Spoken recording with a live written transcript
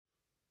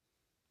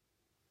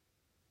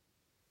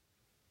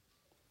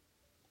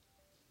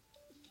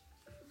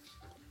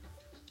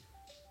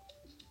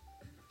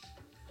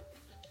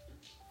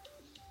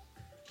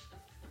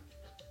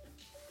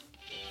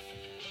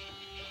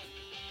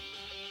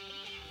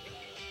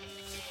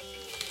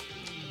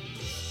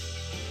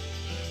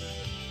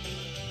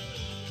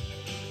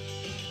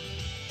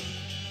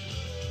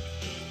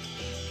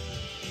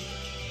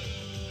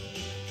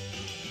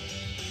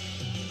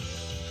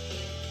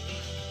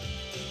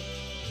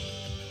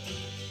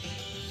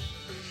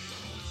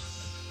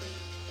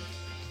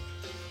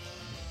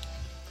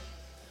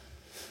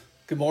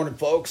Good morning,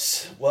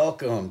 folks.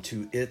 Welcome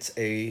to It's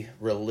a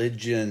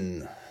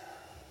Religion.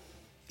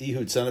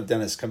 Ehud, son of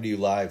Dennis, come to you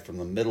live from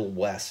the Middle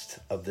West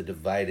of the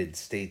divided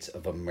states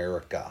of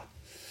America,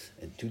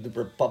 and to the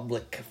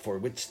republic for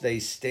which they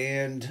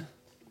stand,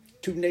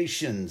 two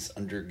nations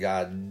under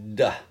God,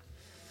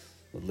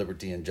 with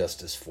liberty and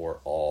justice for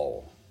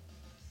all.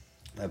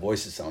 My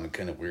voice is sounding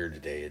kind of weird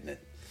today, isn't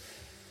it?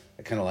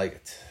 I kind of like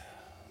it.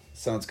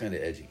 Sounds kind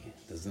of edgy,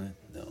 doesn't it?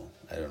 No,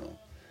 I don't know.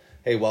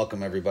 Hey,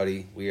 welcome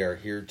everybody. We are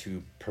here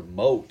to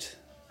promote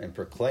and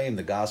proclaim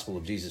the gospel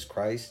of Jesus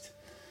Christ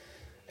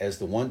as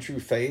the one true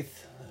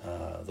faith,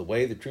 the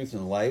way, the truth,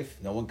 and the life.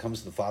 No one comes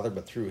to the Father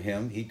but through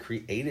him. He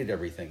created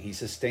everything. He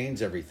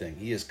sustains everything.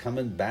 He is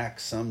coming back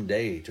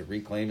someday to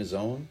reclaim his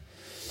own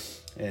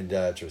and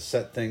to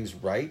set things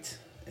right.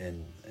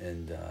 And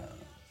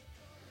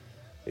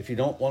if you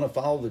don't want to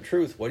follow the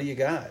truth, what do you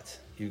got?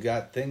 You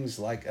got things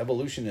like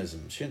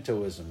evolutionism,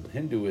 Shintoism,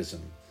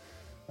 Hinduism,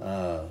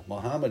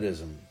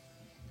 Mohammedism,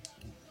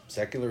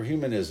 secular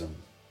humanism,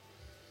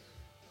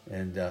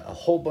 and a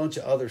whole bunch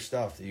of other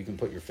stuff that you can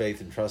put your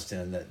faith and trust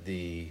in, that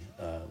the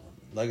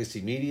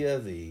legacy media,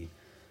 the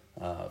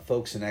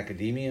folks in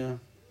academia,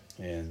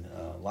 and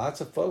lots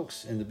of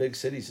folks in the big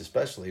cities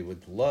especially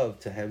would love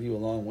to have you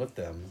along with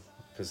them,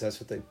 because that's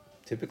what they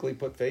typically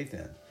put faith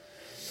in.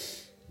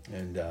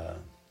 And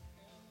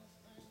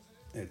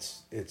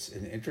it's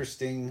an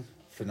interesting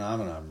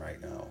phenomenon right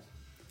now.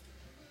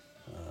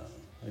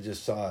 I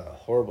just saw a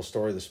horrible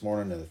story this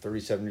morning that a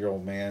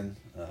 37-year-old man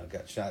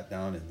got shot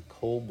down in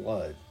cold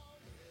blood.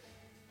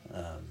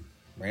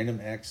 Random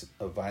acts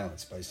of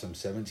violence by some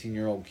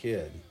 17-year-old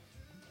kid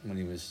when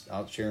he was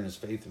out sharing his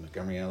faith in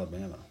Montgomery,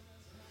 Alabama.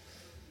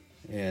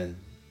 And,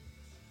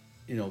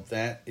 you know,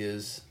 that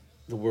is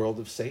the world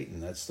of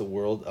Satan. That's the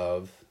world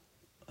of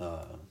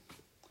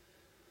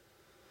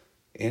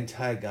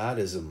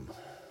anti-Godism.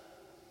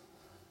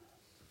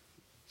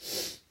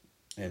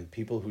 And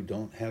people who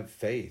don't have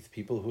faith,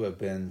 people who have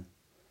been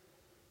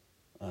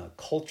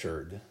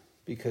cultured,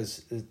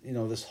 because, you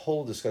know, this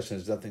whole discussion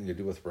has nothing to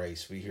do with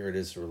race. We hear it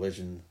as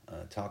religion,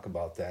 talk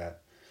about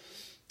that.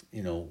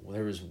 You know,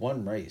 there is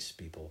one race,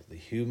 people, the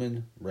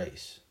human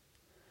race.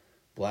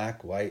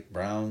 Black, white,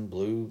 brown,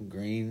 blue,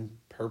 green,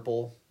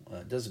 purple,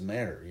 it doesn't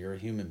matter. You're a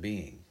human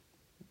being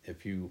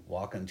if you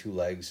walk on two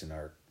legs and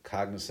are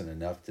cognizant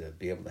enough to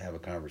be able to have a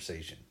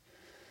conversation.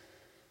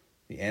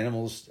 The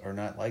animals are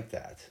not like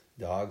that.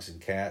 Dogs and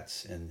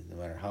cats, and no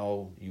matter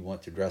how you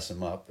want to dress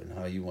them up and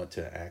how you want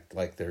to act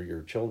like they're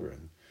your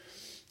children,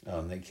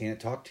 they can't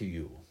talk to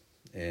you.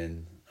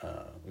 And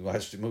we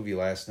watched a movie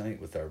last night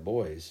with our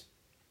boys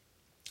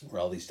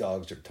where all these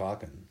dogs are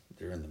talking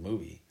during the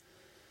movie.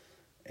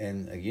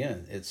 And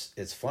again,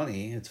 it's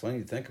funny. It's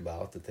funny to think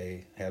about that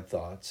they have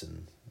thoughts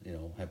and, you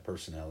know, have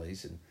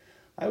personalities. And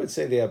I would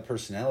say they have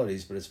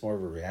personalities, but it's more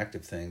of a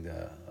reactive thing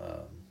to,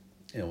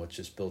 you know, it's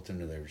just built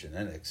into their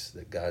genetics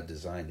that God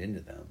designed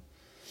into them.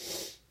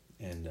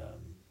 And,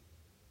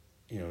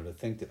 you know, to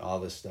think that all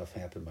this stuff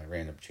happened by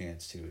random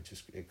chance too,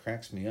 it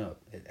cracks me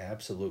up. It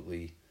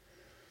absolutely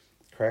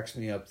cracks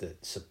me up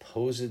that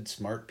supposed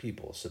smart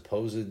people,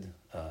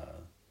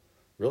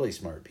 really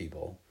smart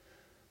people,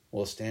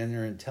 will stand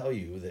there and tell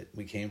you that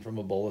we came from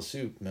a bowl of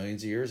soup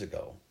millions of years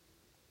ago,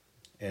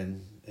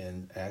 and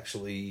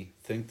actually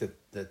think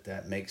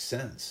that makes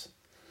sense,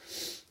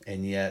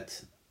 and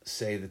yet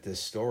say that this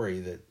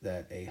story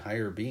that a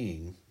higher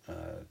being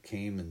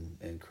came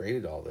and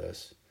created all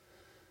this.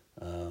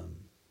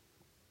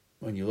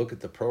 When you look at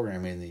the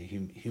programming in the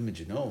human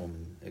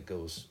genome, it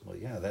goes, well,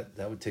 yeah,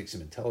 that would take some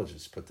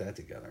intelligence to put that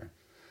together.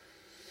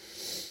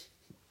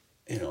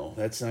 You know,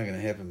 that's not going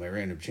to happen by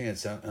random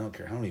chance. I don't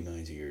care how many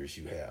millions of years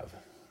you have,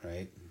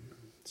 right?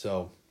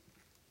 So,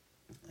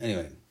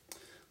 anyway,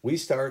 we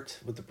start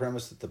with the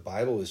premise that the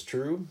Bible is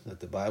true, that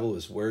the Bible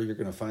is where you're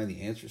going to find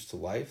the answers to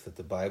life, that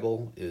the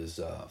Bible is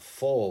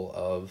full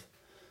of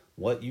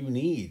what you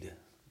need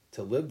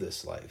to live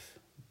this life,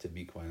 to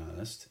be quite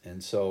honest.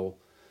 And so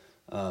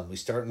we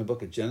start in the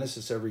book of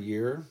Genesis every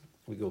year.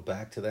 We go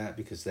back to that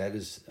because that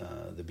is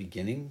the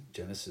beginning.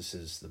 Genesis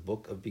is the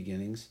book of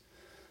beginnings.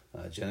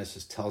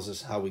 Genesis tells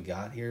us how we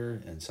got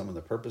here and some of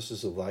the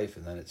purposes of life,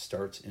 and then it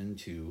starts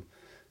into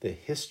the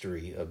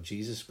history of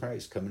Jesus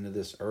Christ coming to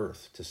this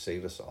earth to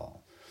save us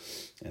all.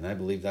 And I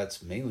believe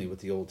that's mainly what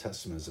the Old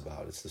Testament is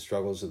about. It's the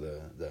struggles of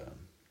the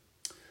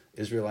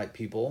Israelite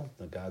people,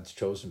 the God's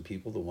chosen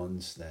people, the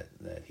ones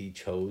that he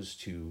chose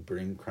to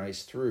bring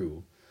Christ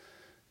through.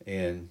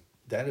 And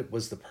that it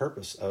was the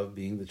purpose of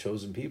being the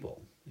chosen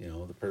people. You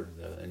know,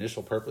 the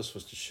initial purpose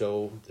was to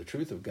show the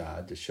truth of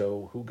God, to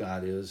show who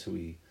God is, who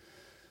he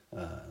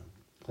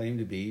claimed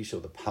to be, show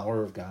the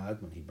power of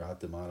God when he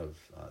brought them out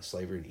of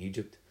slavery in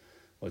Egypt,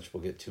 which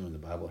we'll get to in the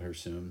Bible here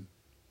soon.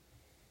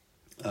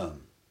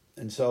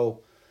 And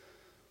so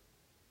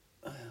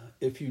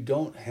if you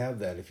don't have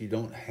that, if you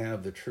don't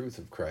have the truth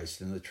of Christ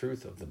and the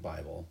truth of the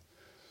Bible,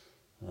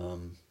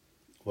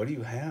 what do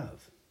you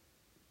have?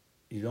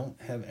 You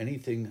don't have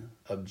anything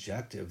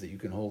objective that you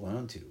can hold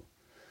on to.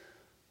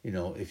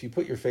 if you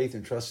put your faith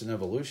and trust in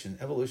evolution,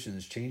 evolution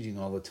is changing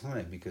all the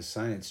time because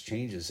science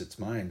changes its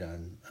mind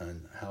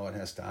on how it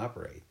has to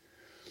operate.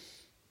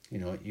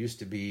 It used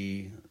to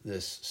be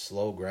this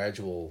slow,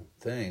 gradual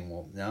thing.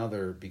 Well, now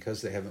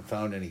because they haven't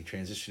found any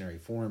transitionary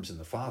forms in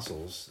the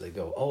fossils, they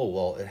go, oh,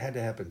 well, it had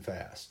to happen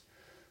fast.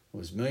 It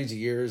was millions of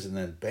years, and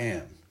then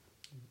bam,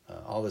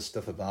 all this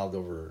stuff evolved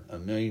over a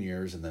million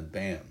years, and then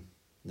bam,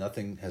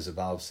 nothing has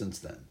evolved since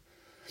then.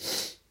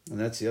 And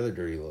that's the other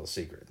dirty little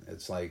secret.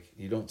 It's like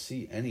you don't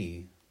see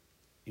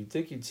you'd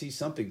think you'd see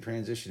something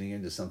transitioning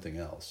into something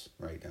else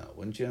right now,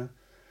 wouldn't you?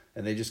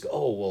 And they just go,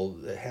 oh,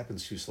 well, it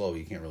happens too slow,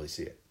 you can't really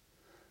see it.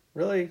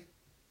 Really?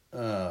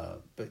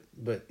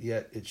 But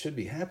yet it should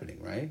be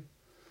happening, right?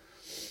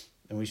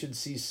 And we should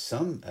see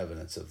some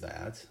evidence of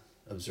that,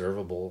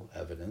 observable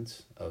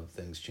evidence of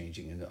things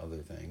changing into other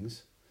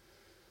things.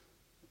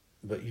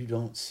 But you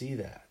don't see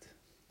that.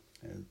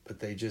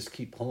 But they just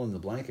keep pulling the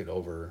blanket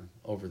over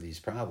these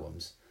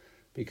problems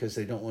because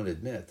they don't want to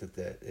admit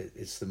that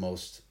it's the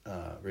most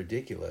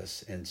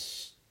ridiculous and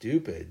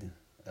stupid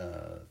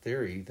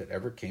theory that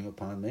ever came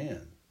upon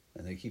man.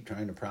 And they keep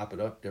trying to prop it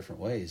up different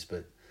ways,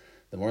 but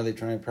the more they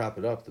try and prop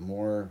it up, the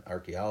more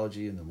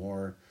archaeology and the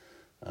more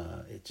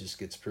it just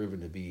gets proven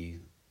to be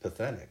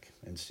pathetic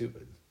and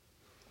stupid.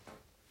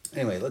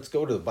 Anyway, let's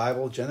go to the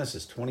Bible,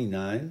 Genesis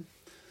 29.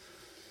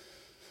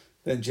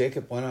 Then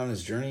Jacob went on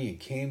his journey and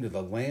came to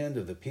the land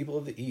of the people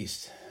of the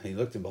east. And he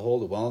looked, and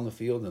behold, a well in the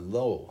field, and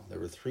lo, there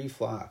were 3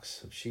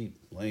 flocks of sheep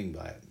laying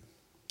by it.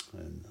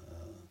 And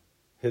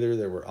hither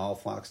there were all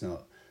flocks. Now,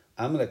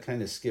 I'm going to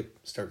kind of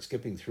start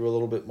skipping through a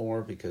little bit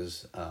more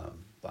because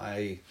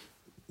by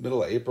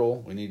middle of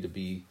April, we need to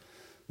be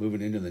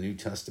moving into the New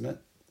Testament.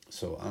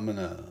 So I'm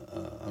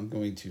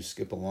going to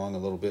skip along a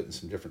little bit in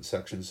some different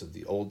sections of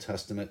the Old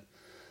Testament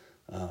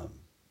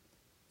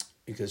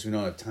because we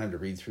don't have time to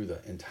read through the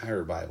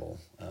entire Bible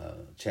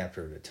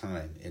chapter at a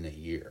time in a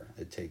year.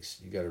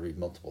 You got to read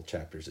multiple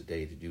chapters a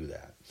day to do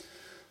that.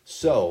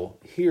 So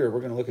here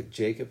we're going to look at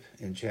Jacob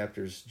in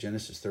chapters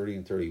Genesis 30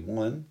 and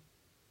 31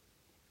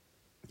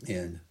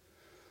 and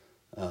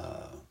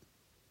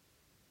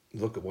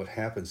look at what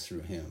happens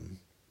through him.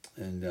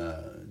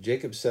 And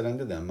Jacob said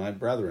unto them, my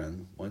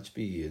brethren, whence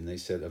be ye? And they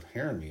said, of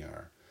Haran we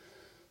are.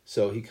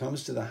 So he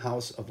comes to the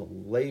house of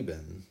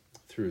Laban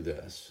through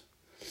this.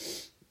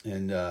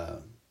 And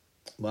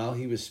while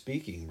he was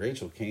speaking,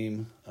 Rachel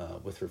came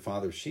with her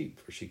father's sheep,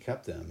 for she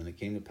kept them. And it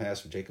came to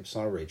pass when Jacob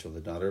saw Rachel,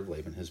 the daughter of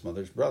Laban, his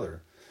mother's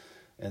brother,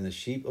 and the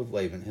sheep of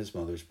Laban, his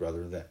mother's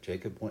brother, that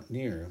Jacob went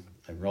near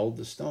and rolled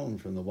the stone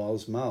from the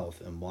well's mouth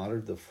and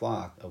watered the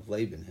flock of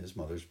Laban, his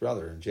mother's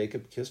brother. And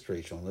Jacob kissed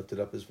Rachel and lifted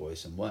up his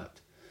voice and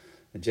wept.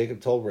 And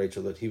Jacob told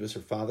Rachel that he was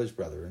her father's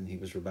brother, and he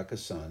was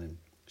Rebekah's son. And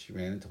she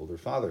ran and told her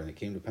father. And it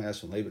came to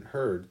pass when Laban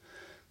heard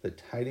the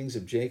tidings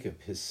of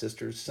Jacob, his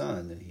sister's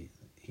son, that he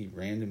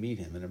ran to meet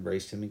him and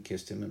embraced him and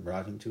kissed him and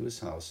brought him to his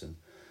house. And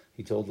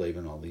he told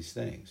Laban all these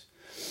things.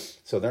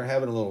 So they're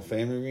having a little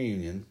family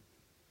reunion.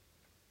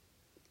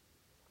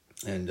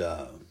 And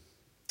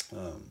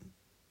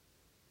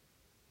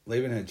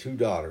Laban had 2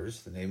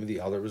 daughters. The name of the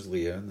elder was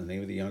Leah, and the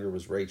name of the younger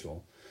was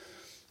Rachel.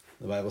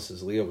 The Bible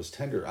says Leah was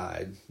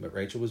tender-eyed, but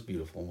Rachel was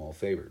beautiful and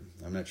well-favored.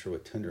 I'm not sure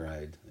what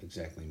tender-eyed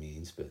exactly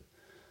means, but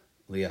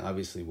Leah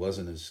obviously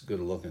wasn't as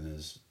good-looking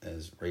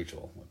as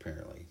Rachel,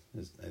 apparently.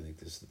 I think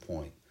this is the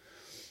point.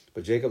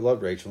 But Jacob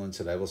loved Rachel and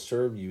said, I will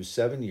serve you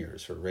 7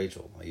 years for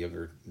Rachel, my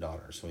younger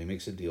daughter. So he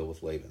makes a deal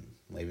with Laban.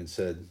 Laban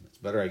said, it's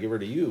better I give her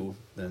to you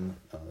than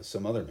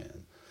some other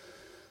man.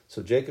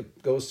 So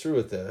Jacob goes through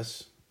with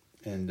this,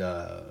 and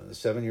the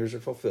 7 years are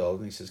fulfilled,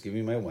 and he says, give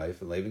me my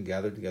wife. And Laban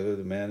gathered together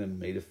the men and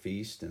made a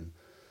feast. And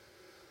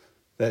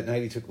that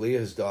night he took Leah,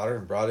 his daughter,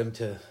 and brought him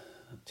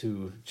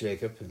to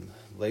Jacob. And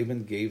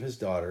Laban gave his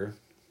daughter,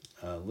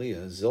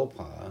 Leah,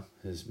 Zilpah,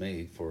 his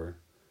maid, for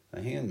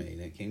a handmaid.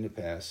 And it came to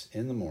pass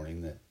in the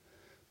morning that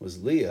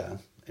was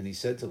Leah, and he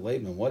said to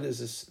Laban, what is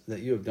this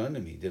that you have done to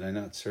me? Did I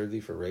not serve thee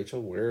for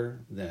Rachel? Where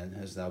then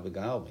hast thou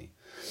beguiled me?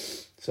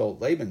 So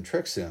Laban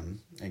tricks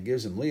him and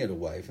gives him Leah to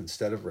wife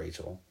instead of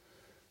Rachel.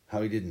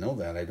 How he didn't know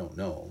that, I don't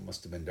know. It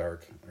must have been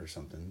dark or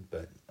something.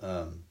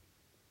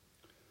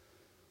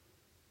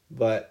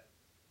 But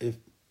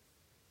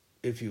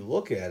if you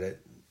look at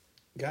it,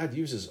 God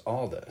uses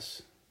all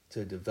this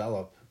to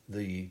develop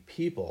the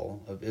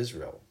people of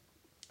Israel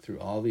through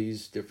all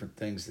these different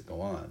things that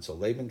go on. So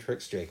Laban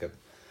tricks Jacob,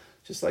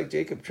 just like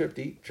Jacob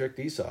tricked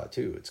Esau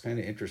too. It's kind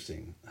of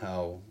interesting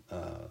how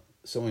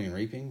sowing and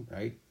reaping,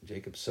 right?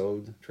 Jacob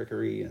sowed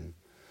trickery, and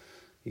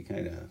he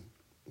kind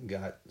of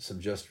got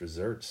some just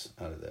results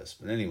out of this.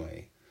 But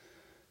anyway,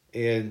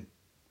 and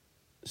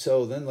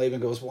so then Laban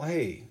goes, well,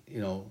 hey,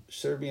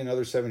 serve me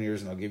another 7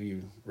 years and I'll give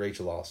you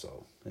Rachel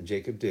also. And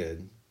Jacob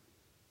did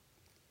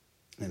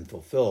and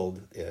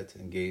fulfilled it,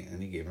 and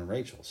he gave him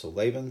Rachel. So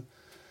Laban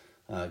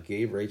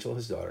gave Rachel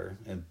his daughter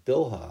and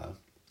Bilhah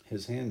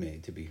his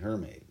handmaid to be her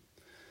maid.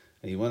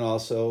 And he went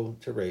also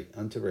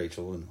unto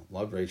Rachel and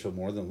loved Rachel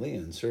more than Leah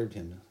and served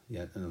him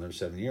yet another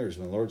 7 years.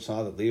 When the Lord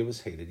saw that Leah was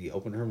hated, he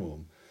opened her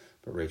womb.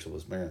 but Rachel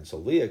was barren. So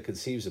Leah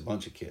conceives a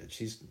bunch of kids.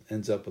 She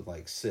ends up with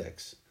like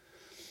 6.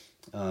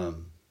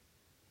 And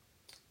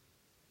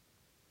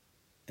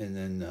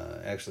then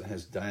actually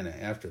has Dinah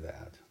after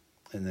that.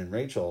 And then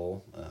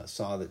Rachel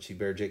saw that she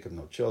bare Jacob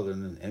no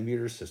children, and envied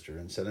her sister,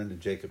 and said unto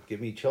Jacob, give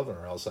me children,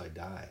 or else I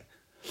die.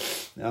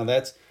 Now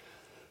that's,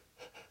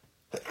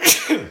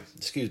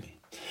 excuse me,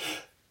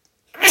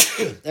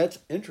 that's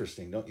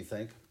interesting, don't you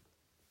think?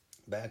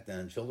 Back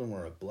then, children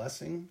were a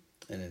blessing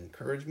and an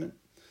encouragement,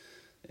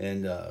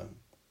 and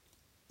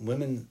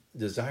women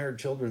desired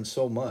children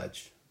so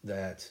much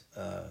that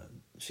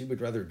she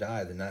would rather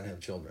die than not have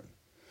children.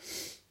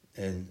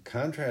 And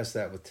contrast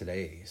that with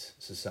today's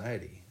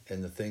society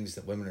and the things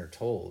that women are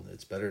told.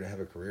 It's better to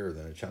have a career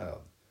than a child.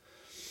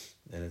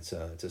 And it's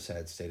a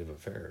sad state of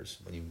affairs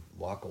when you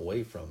walk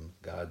away from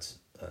God's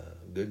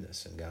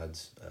goodness and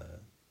God's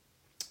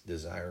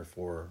desire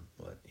for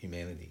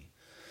humanity.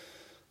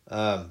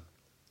 And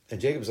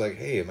Jacob's like,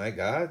 hey, am I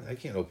God? I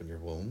can't open your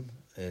womb.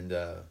 And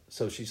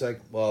so she's like,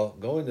 well,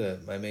 go into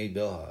my maid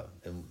Bilhah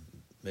and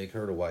make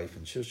her a wife,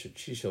 and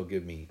she shall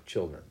give me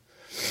children,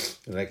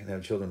 and I can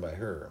have children by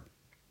her.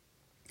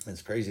 And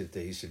it's crazy that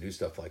they used to do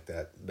stuff like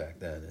that back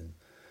then. And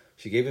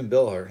she gave him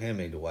Bilhah, her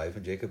handmaid, to wife,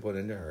 and Jacob went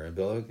into her. And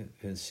Bilhah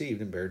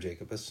conceived and bare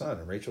Jacob a son.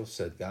 And Rachel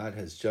said, God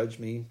has judged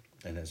me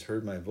and has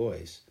heard my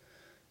voice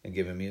and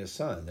given me a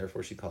son.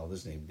 Therefore she called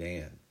his name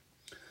Dan.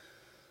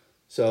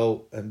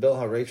 So, and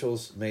Bilhah,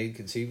 Rachel's maid,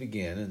 conceived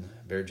again and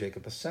bare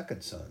Jacob a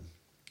second son.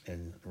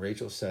 And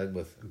Rachel said,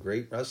 with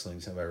great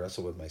wrestlings have I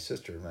wrestled with my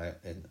sister,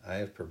 and I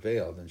have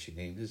prevailed. And she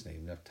named his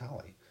name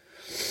Naphtali.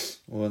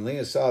 When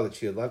Leah saw that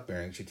she had left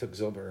bearing, she took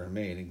Zilpah her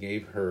maid and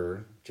gave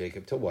her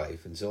Jacob to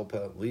wife. And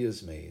Zilpah,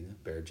 Leah's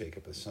maid, bare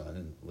Jacob a son.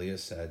 And Leah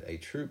said, a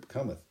troop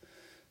cometh.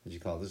 And she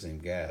called his name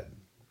Gad.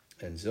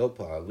 And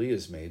Zilpah,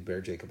 Leah's maid,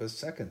 bare Jacob a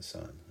second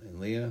son. And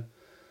Leah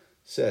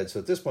said, so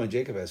at this point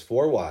Jacob has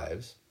 4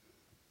 wives.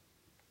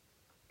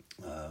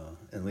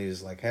 And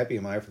Leah's like, happy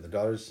am I, for the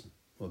daughters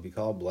will be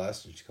called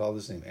blessed. And she called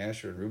his name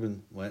Asher. And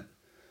Reuben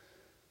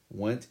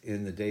went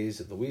in the days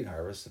of the wheat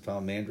harvest and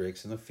found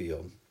mandrakes in the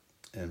field,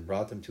 and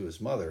brought them to his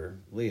mother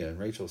Leah. And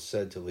Rachel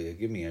said to Leah,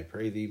 give me, I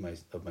pray thee,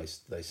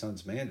 thy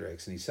son's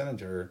mandrakes. And he said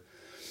unto her,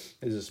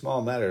 it is a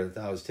small matter that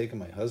thou hast taken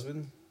my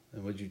husband,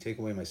 and would you take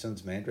away my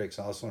son's mandrakes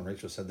also? And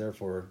Rachel said,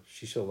 therefore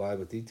she shall lie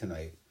with thee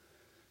tonight.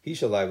 He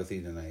shall lie with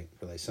thee tonight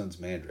for thy son's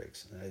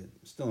mandrakes. And I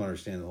still don't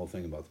understand the whole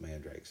thing about the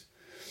mandrakes.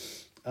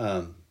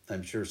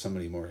 I'm sure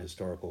somebody more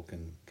historical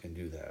can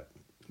do that.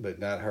 But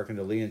God hearkened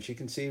to Leah, and she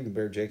conceived and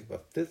bare Jacob a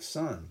 5th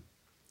son.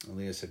 And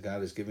Leah said,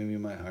 God has given me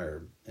my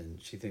hire. And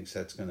she thinks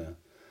that's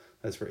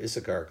where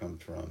Issachar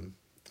comes from.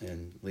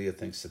 And Leah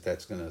thinks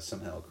that's going to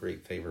somehow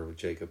create favor with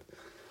Jacob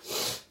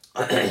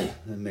and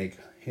make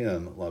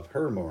him love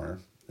her more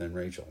than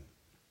Rachel.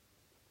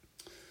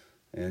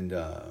 And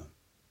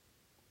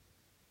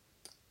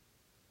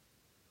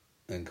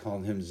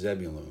called him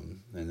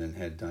Zebulun, and then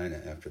had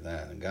Dinah after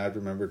that. And God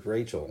remembered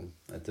Rachel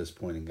at this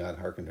point, and God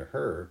hearkened to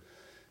her,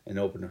 and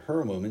opened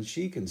her womb, and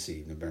she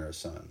conceived and bare a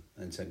son,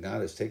 and said,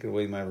 God has taken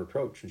away my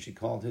reproach. And she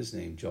called his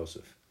name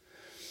Joseph,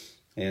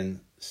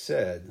 and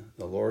said,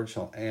 the Lord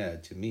shall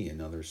add to me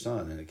another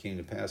son. And it came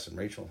to pass, when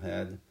Rachel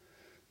had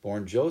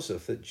born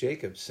Joseph, that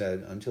Jacob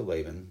said unto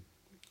Laban,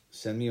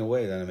 send me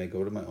away, that I may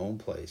go to my own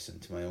place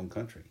and to my own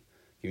country.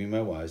 Give me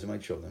my wives and my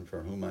children,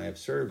 for whom I have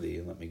served thee,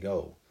 and let me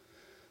go.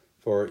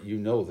 For you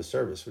know the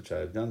service which I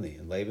have done thee.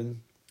 And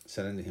Laban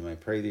said unto him, I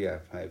pray thee, I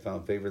have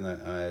found favor in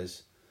thine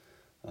eyes.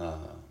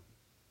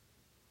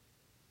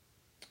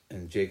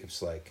 And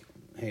Jacob's like,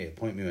 hey,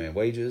 appoint me my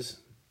wages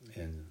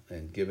and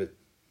give it.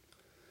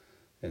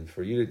 And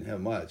for you didn't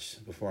have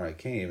much before I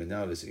came, and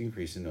now it is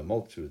increased into a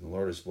multitude. And the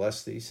Lord has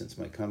blessed thee since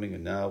my coming,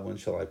 and now when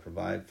shall I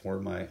provide for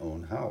my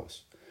own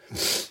house?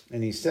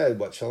 And he said,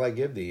 what shall I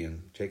give thee?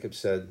 And Jacob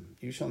said,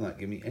 you shall not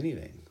give me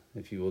anything.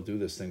 If you will do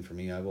this thing for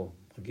me, I will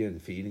again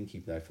feed and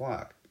keep thy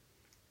flock.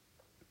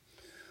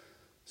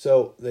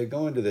 So they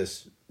go into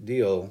this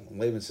deal.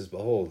 Laban says,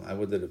 behold, I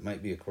would that it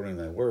might be according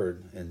to thy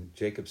word. And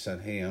Jacob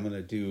said, hey, I'm going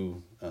to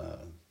do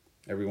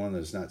every one that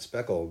is not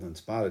speckled and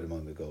spotted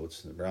among the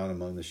goats, and the brown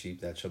among the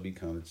sheep, that shall be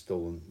counted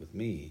stolen with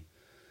me.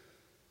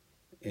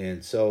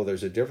 And so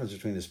there's a difference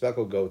between the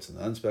speckled goats and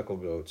the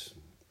unspeckled goats.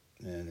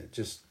 And it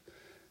just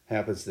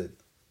happens that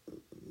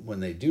when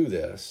they do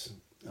this,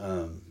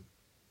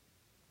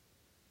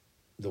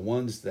 the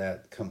ones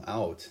that come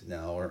out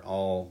now are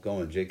all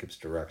going Jacob's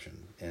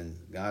direction. And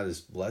God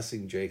is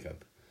blessing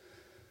Jacob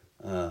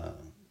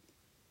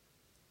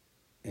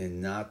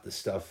and not the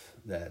stuff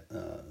that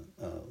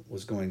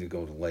was going to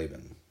go to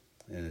Laban.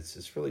 And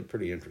it's really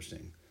pretty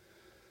interesting.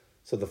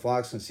 So the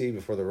flocks conceived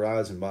before the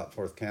rods and brought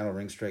forth cattle,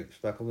 ring-straked,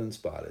 speckled, and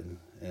spotted.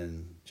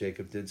 And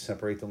Jacob did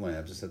separate the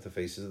lambs and set the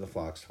faces of the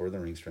flocks toward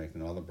the ring-straked,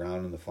 and all the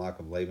brown in the flock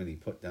of Laban he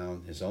put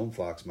down his own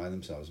flocks by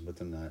themselves and put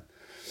them not.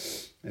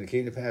 And it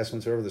came to pass,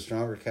 whensoever the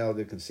stronger cattle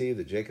did conceive,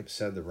 that Jacob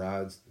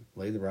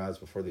laid the rods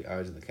before the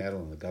eyes of the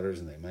cattle in the gutters,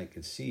 and they might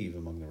conceive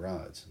among the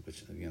rods.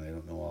 Which, again, I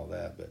don't know all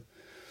that, but...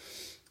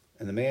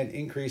 And the man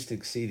increased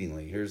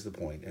exceedingly, here's the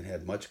point, and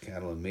had much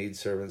cattle and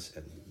maidservants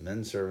and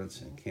men servants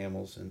and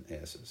camels and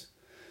asses.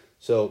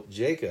 So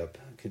Jacob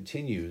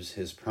continues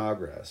his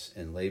progress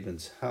in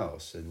Laban's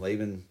house, and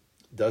Laban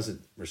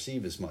doesn't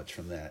receive as much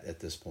from that at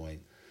this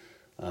point.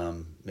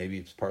 Maybe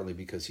it's partly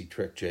because he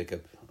tricked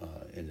Jacob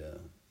into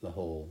the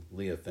whole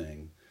Leah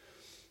thing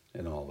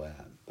and all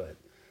that.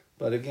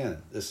 But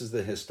again, this is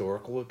the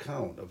historical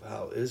account of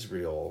how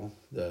Israel,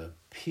 the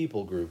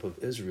people group of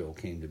Israel,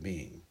 came to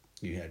being.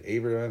 You had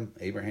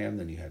Abraham,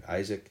 then you had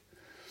Isaac,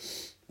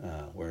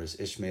 whereas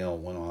Ishmael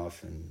went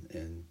off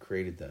and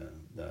created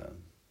the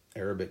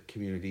Arabic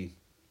community,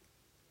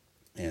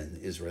 and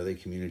the Israeli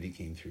community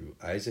came through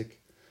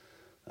Isaac,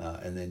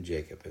 and then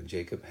Jacob. And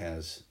Jacob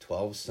has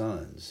 12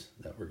 sons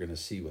that we're going to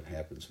see what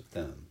happens with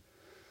them.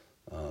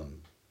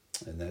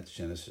 And that's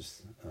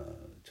Genesis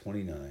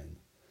 29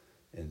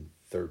 and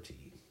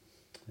 30.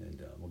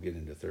 And we'll get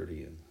into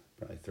 30 and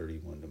probably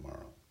 31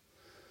 tomorrow.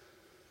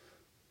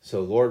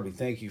 So, Lord, we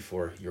thank you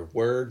for your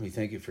word. We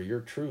thank you for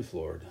your truth,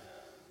 Lord,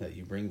 that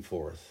you bring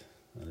forth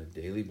on a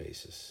daily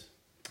basis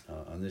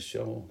on this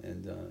show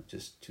and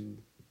just to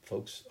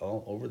folks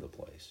all over the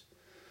place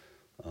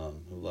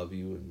who love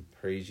you and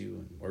praise you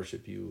and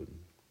worship you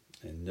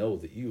and know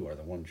that you are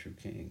the one true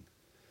King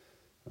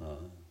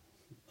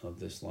of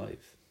this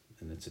life.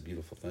 And it's a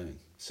beautiful thing.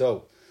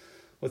 So,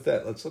 with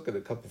that, let's look at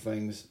a couple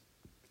things.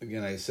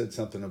 Again, I said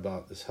something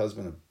about this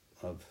husband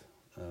of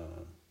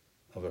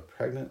a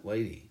pregnant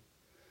lady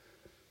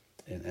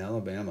in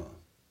Alabama,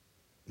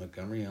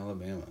 Montgomery,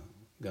 Alabama,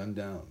 gunned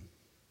down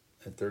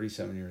at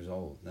 37 years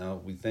old.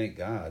 Now, we thank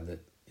God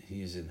that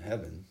he's in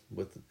heaven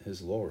with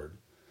his Lord.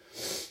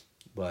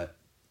 But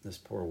this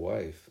poor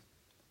wife,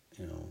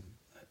 I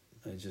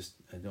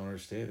don't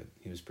understand it.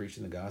 He was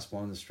preaching the gospel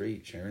on the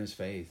street, sharing his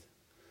faith,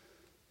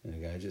 and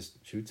a guy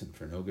just shoots him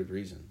for no good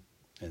reason.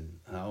 And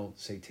how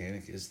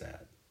satanic is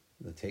that?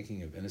 The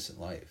taking of innocent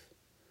life.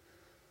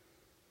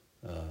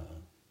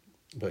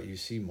 But you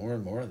see more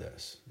and more of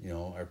this.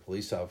 Our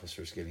police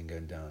officers getting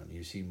gunned down.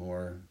 You see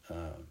more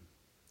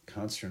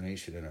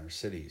consternation in our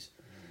cities.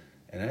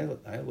 And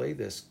I lay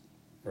this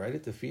right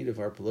at the feet of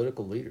our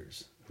political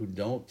leaders who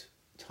don't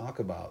talk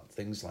about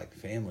things like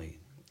family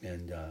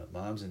and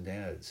moms and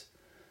dads.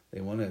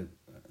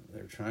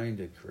 They're trying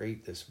to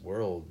create this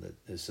world that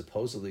is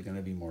supposedly going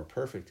to be more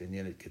perfect, and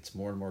yet it gets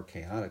more and more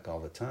chaotic all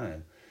the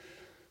time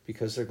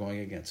because they're going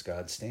against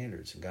God's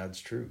standards and God's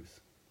truth.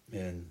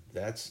 And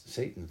that's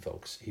Satan,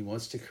 folks. He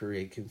wants to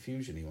create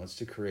confusion. He wants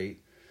to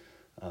create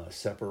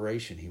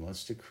separation. He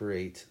wants to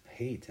create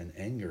hate and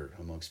anger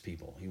amongst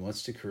people. He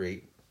wants to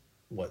create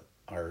what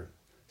our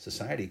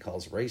society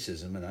calls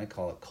racism, and I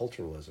call it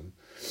culturalism.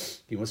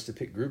 He wants to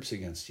pit groups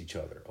against each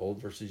other, old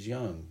versus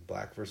young,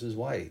 black versus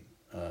white,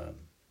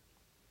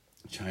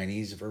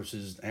 Chinese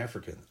versus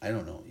African. I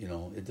don't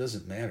know. It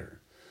doesn't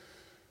matter.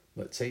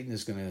 But Satan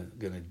is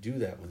gonna do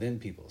that within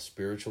people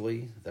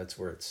spiritually. That's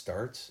where it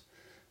starts.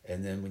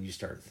 And then when you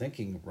start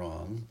thinking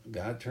wrong,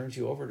 God turns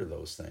you over to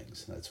those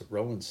things. That's what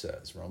Romans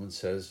says. Romans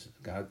says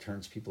God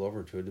turns people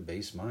over to a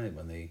debased mind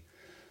when they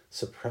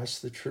suppress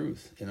the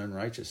truth in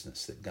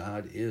unrighteousness, that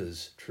God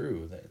is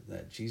true,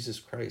 that Jesus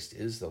Christ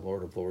is the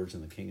Lord of Lords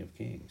and the King of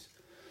Kings.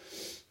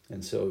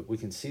 And so we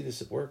can see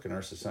this at work in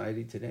our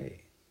society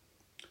today.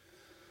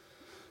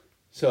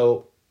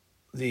 So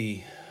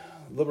the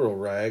liberal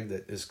rag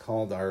that is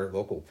called our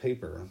local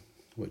paper,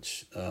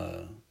 which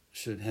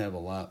should have a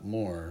lot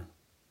more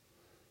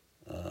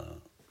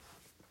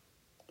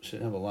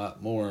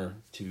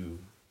to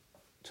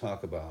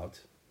talk about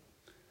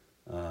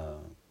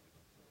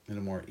in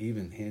a more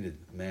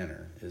even-handed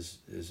manner, is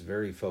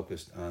very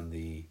focused on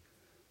the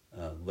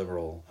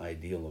liberal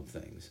ideal of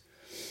things.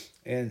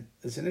 And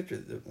it's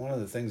one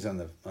of the things on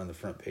the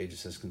front page, it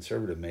says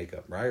conservative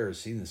makeup. Breyer has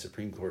seen the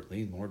Supreme Court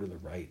lean more to the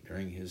right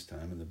during his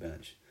time on the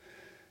bench.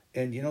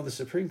 And the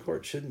Supreme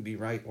Court shouldn't be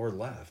right or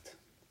left.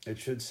 It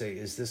should say,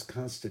 is this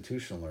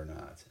constitutional or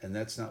not? And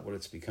that's not what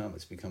it's become.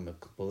 It's become a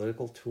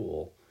political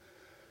tool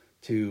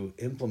to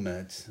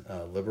implement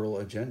a liberal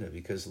agenda,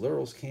 because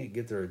liberals can't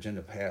get their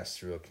agenda passed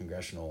through a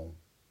congressional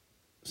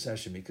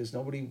session because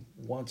nobody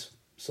wants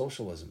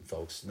socialism,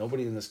 folks.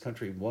 Nobody in this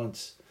country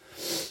wants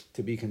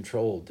to be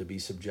controlled, to be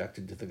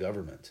subjected to the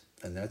government.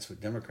 And that's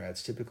what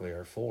Democrats typically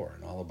are for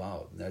and all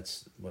about. And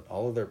that's what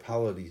all of their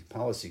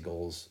policy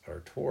goals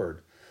are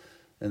toward.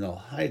 And they'll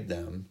hide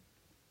them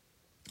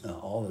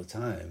all the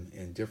time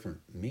in different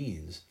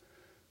means.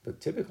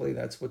 But typically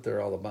that's what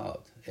they're all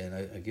about. And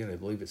I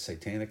believe it's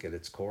satanic at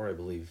its core. I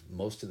believe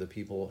most of the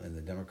people in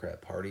the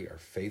Democrat Party are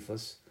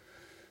faithless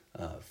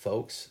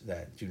folks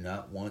that do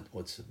not want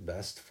what's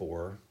best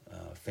for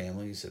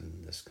families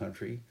in this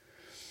country.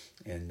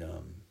 And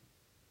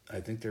I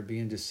think they're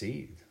being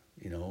deceived.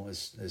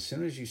 As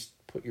soon as you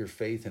put your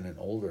faith in an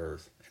old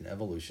earth and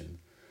evolution,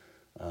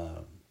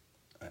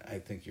 I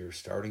think you're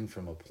starting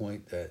from a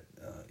point that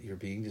you're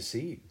being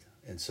deceived.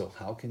 And so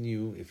how can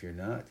you, if you're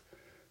not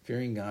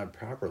fearing God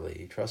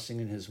properly, trusting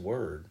in his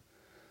word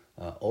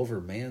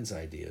over man's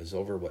ideas,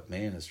 over what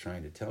man is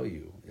trying to tell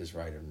you is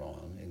right and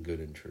wrong and good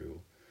and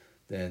true,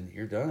 then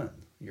you're done.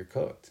 You're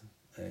cooked.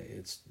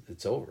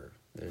 It's over.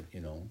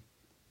 You know.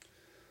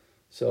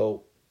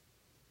 So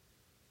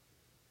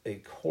a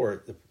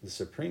court, the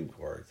Supreme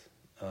Court,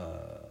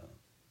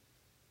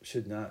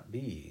 should not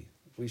be.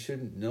 We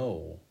shouldn't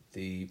know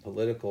the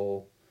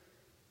political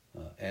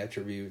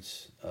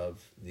attributes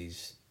of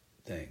these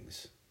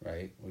things,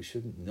 right? We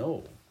shouldn't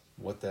know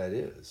what that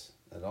is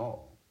at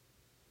all.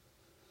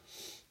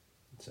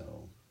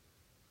 So,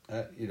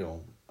 I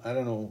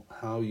don't know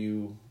how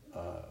you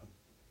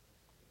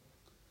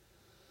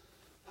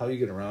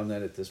get around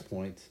that at this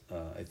point.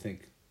 I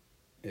think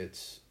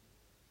it's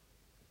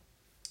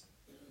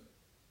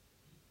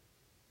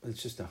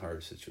just a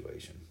hard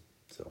situation.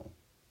 So,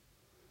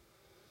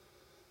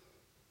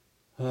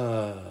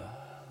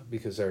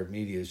 because our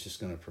media is just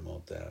going to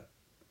promote that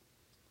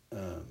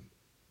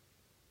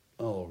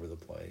all over the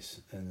place,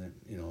 and then,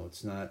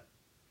 it's not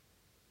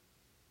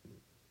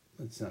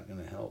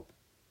going to help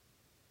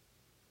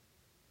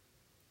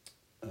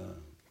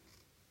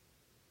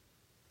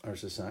our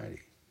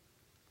society.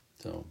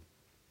 So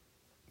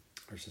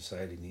our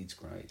society needs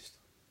Christ,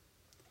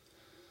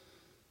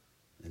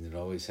 and it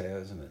always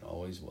has, and it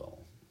always will.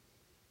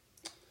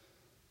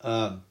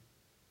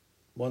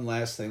 One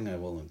last thing I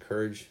will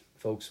encourage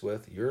folks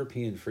with: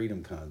 European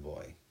Freedom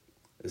Convoy.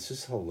 This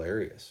is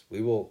hilarious.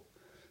 We will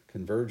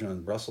converge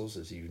on Brussels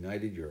as a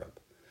united Europe.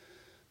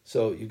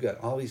 So you've got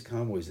all these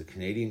convoys: the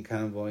Canadian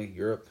convoy,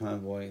 Europe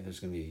convoy. There's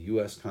going to be a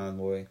U.S.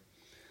 convoy.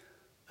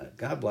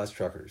 God bless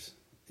truckers.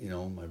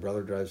 My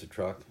brother drives a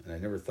truck, and I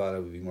never thought I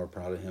would be more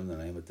proud of him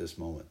than I am at this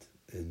moment.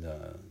 And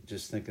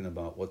just thinking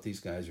about what these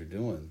guys are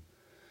doing,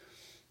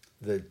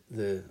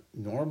 the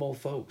normal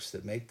folks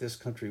that make this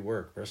country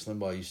work, Rush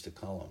Limbaugh used to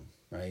call them,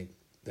 right?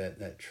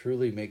 That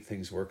truly make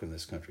things work in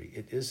this country.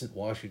 It isn't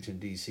Washington,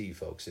 D.C.,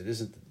 folks. It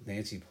isn't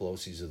Nancy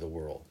Pelosi's of the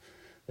world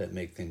that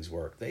make things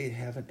work. They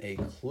haven't a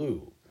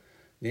clue.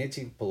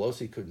 Nancy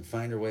Pelosi couldn't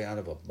find her way out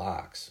of a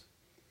box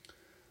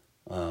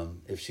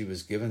if she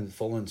was given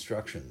full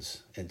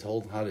instructions and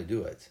told how to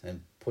do it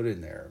and put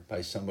in there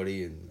by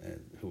somebody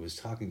and who was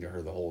talking to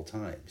her the whole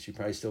time. She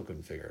probably still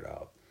couldn't figure it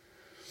out.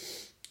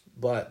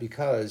 But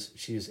because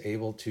she is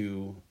able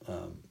to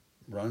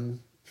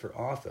run for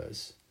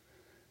office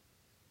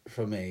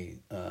from a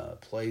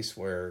place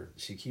where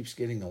she keeps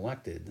getting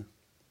elected,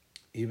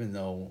 even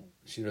though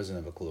she doesn't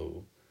have a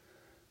clue,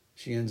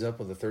 she ends up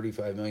with a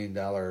 $35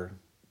 million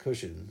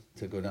cushion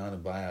to go down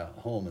and buy a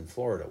home in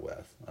Florida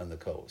with on the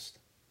coast,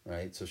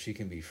 right? So she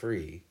can be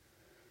free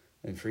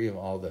and free of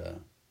all the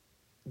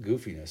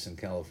goofiness in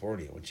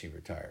California when she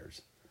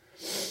retires.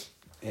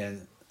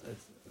 And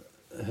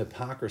the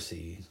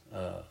hypocrisy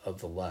of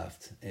the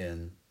left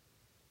and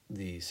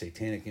the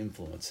satanic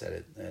influence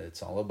that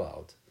it's all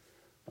about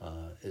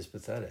is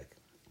pathetic.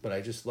 But I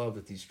just love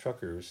that these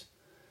truckers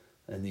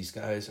and these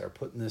guys are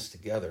putting this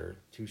together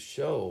to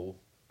show,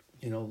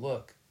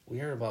 look, we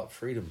are about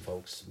freedom,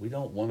 folks. We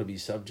don't want to be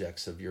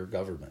subjects of your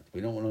government.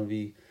 We don't want to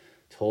be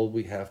told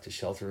we have to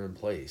shelter in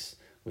place.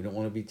 We don't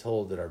want to be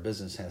told that our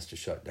business has to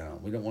shut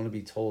down. We don't want to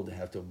be told to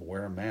have to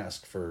wear a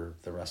mask for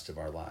the rest of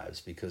our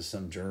lives because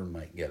some germ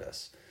might get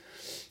us.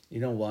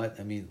 You know what?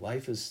 I mean,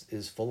 life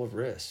is full of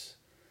risks.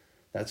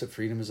 That's what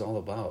freedom is all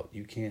about.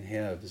 You can't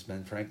have, as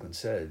Ben Franklin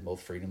said,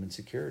 both freedom and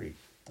security.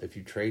 If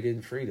you trade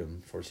in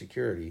freedom for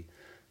security,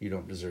 you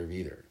don't deserve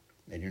either.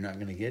 And you're not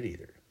going to get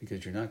either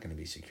because you're not going to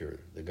be secure.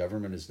 The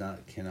government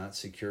cannot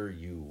secure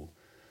you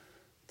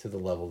to the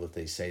level that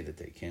they say that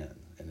they can,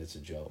 and it's a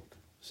joke.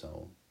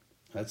 So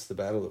that's the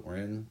battle that we're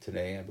in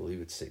today. I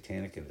believe it's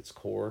satanic at its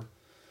core.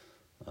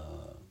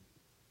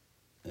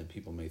 And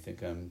people may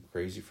think I'm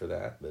crazy for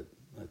that, but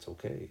that's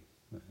okay.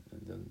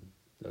 It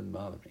doesn't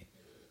bother me.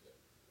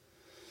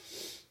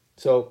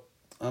 So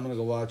I'm going to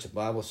go watch a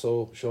Bible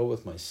show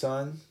with my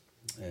son,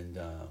 and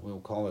we'll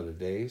call it a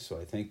day. So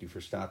I thank you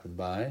for stopping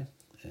by,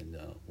 and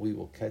we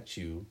will catch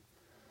you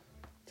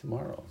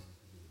tomorrow.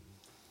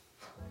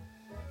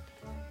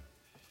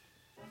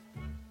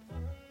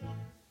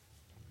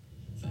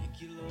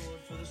 Thank you, Lord,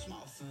 for the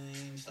small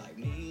things, like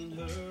me and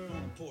her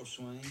on a porch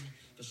swing,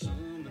 for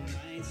summer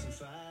nights and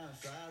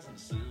fireflies and the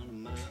sound of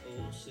my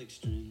old six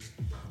string.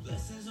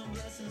 Blessings on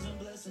blessings on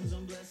blessings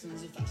on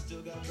blessings. If I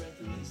still got breath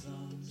in these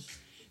lungs,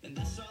 then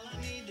that's all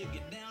I need to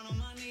get down on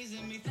my knees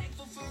and be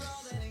thankful for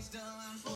all that He's done.